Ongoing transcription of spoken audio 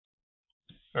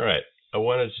All right, I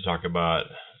wanted to talk about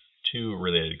two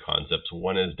related concepts.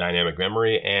 One is dynamic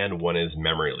memory and one is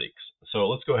memory leaks. So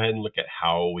let's go ahead and look at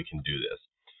how we can do this.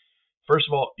 First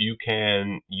of all, you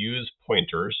can use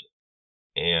pointers.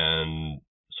 And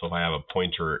so if I have a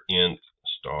pointer int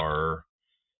star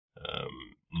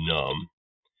num,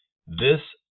 this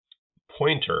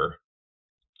pointer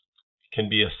can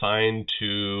be assigned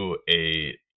to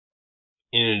a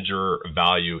integer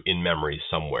value in memory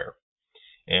somewhere.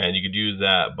 And you could use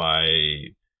that by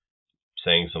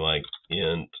saying something like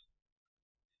int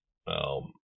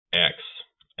x,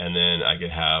 and then I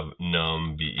could have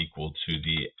num be equal to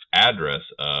the address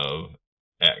of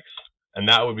x, and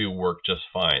that would work just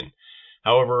fine.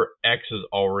 However, x is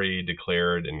already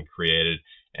declared and created,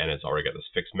 and it's already got this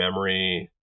fixed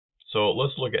memory. So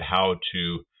let's look at how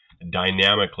to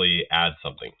dynamically add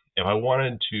something. If I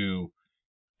wanted to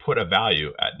put a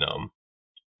value at num,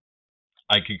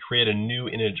 I could create a new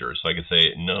integer. So I could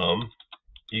say num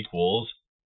equals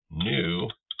new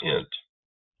int.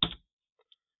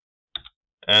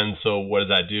 And so what does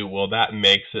that do? Well, that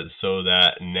makes it so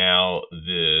that now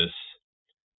this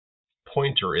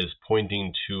pointer is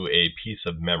pointing to a piece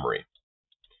of memory.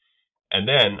 And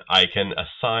then I can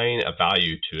assign a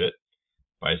value to it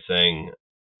by saying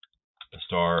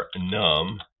star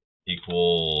num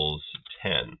equals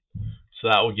 10. So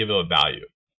that will give it a value.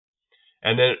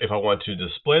 And then if I want to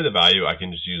display the value, I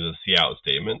can just use a cout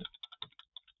statement.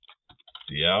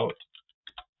 Cout.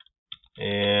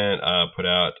 And put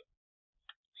out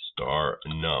star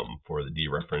num for the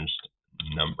dereferenced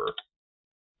number.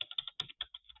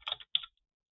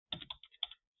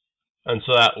 And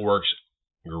so that works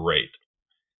great.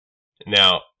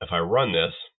 Now, if I run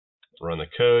this, run the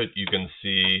code, you can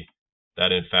see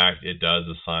that in fact it does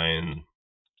assign,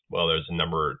 well, there's a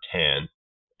number 10,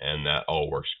 and that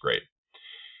all works great.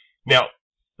 Now,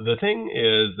 the thing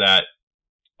is that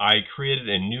I created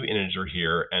a new integer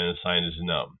here and assigned it to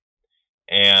num,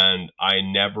 and I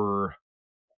never,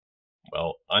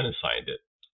 well, unassigned it.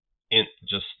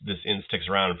 This int sticks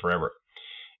around forever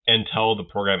until the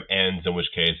program ends, in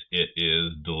which case it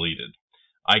is deleted.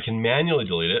 I can manually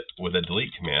delete it with a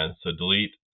delete command. So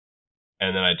delete,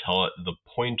 and then I tell it the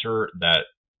pointer that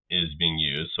is being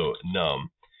used, so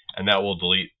num, and that will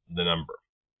delete the number.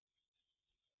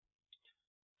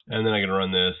 And then I can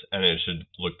run this, and it should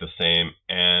look the same,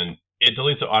 and it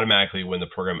deletes it automatically when the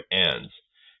program ends.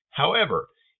 However,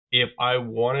 if I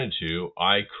wanted to,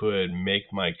 I could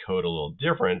make my code a little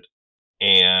different,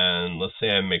 and let's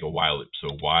say I make a while loop.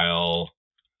 So while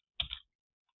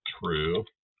true,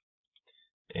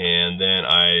 and then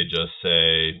I just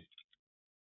say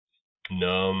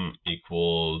num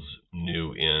equals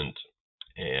new int,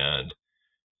 and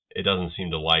it doesn't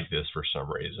seem to like this for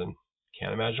some reason.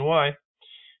 Can't imagine why.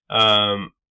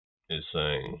 It's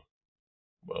saying,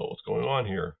 well, what's going on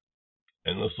here?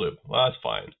 Endless loop. Well, that's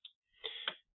fine.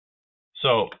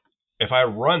 So if I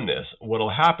run this, what will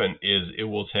happen is it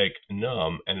will take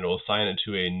num and it will assign it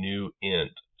to a new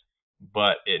int,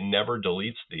 but it never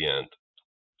deletes the int.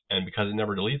 And because it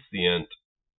never deletes the int,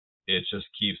 it just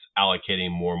keeps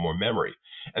allocating more and more memory.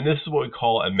 And this is what we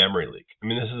call a memory leak. I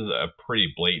mean, this is a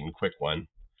pretty blatant, quick one.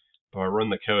 If I run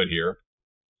the code here,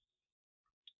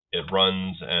 it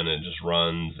runs and it just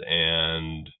runs,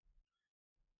 and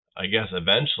I guess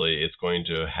eventually it's going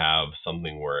to have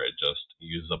something where it just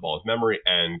uses up all its memory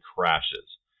and crashes.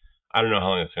 I don't know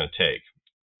how long it's going to take.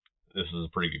 This is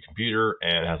a pretty good computer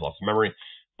and it has lots of memory,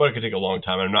 but it could take a long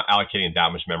time. I'm not allocating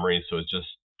that much memory, so it's just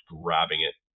grabbing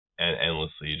it and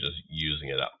endlessly just using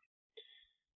it up.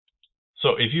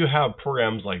 So if you have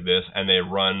programs like this and they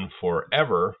run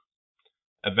forever,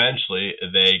 eventually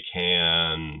they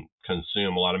can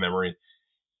consume a lot of memory.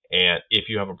 And if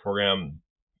you have a program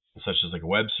such as like a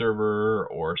web server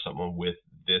or something with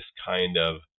this kind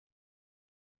of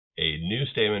a new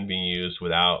statement being used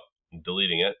without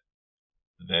deleting it,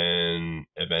 then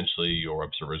eventually your web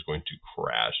server is going to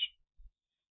crash.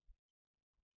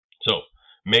 So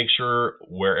make sure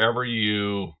wherever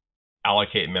you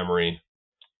allocate memory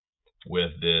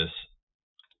with this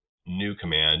new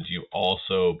command, you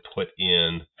also put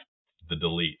in the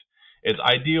delete. It's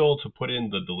ideal to put in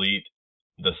the delete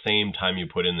the same time you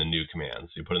put in the new command.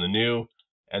 So you put in the new,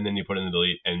 and then you put in the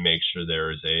delete, and make sure there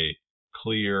is a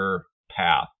clear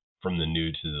path from the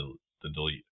new to the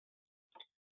delete.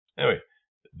 Anyway,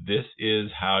 this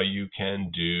is how you can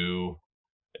do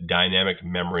dynamic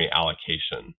memory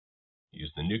allocation.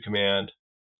 Use the new command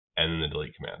and then the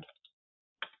delete command.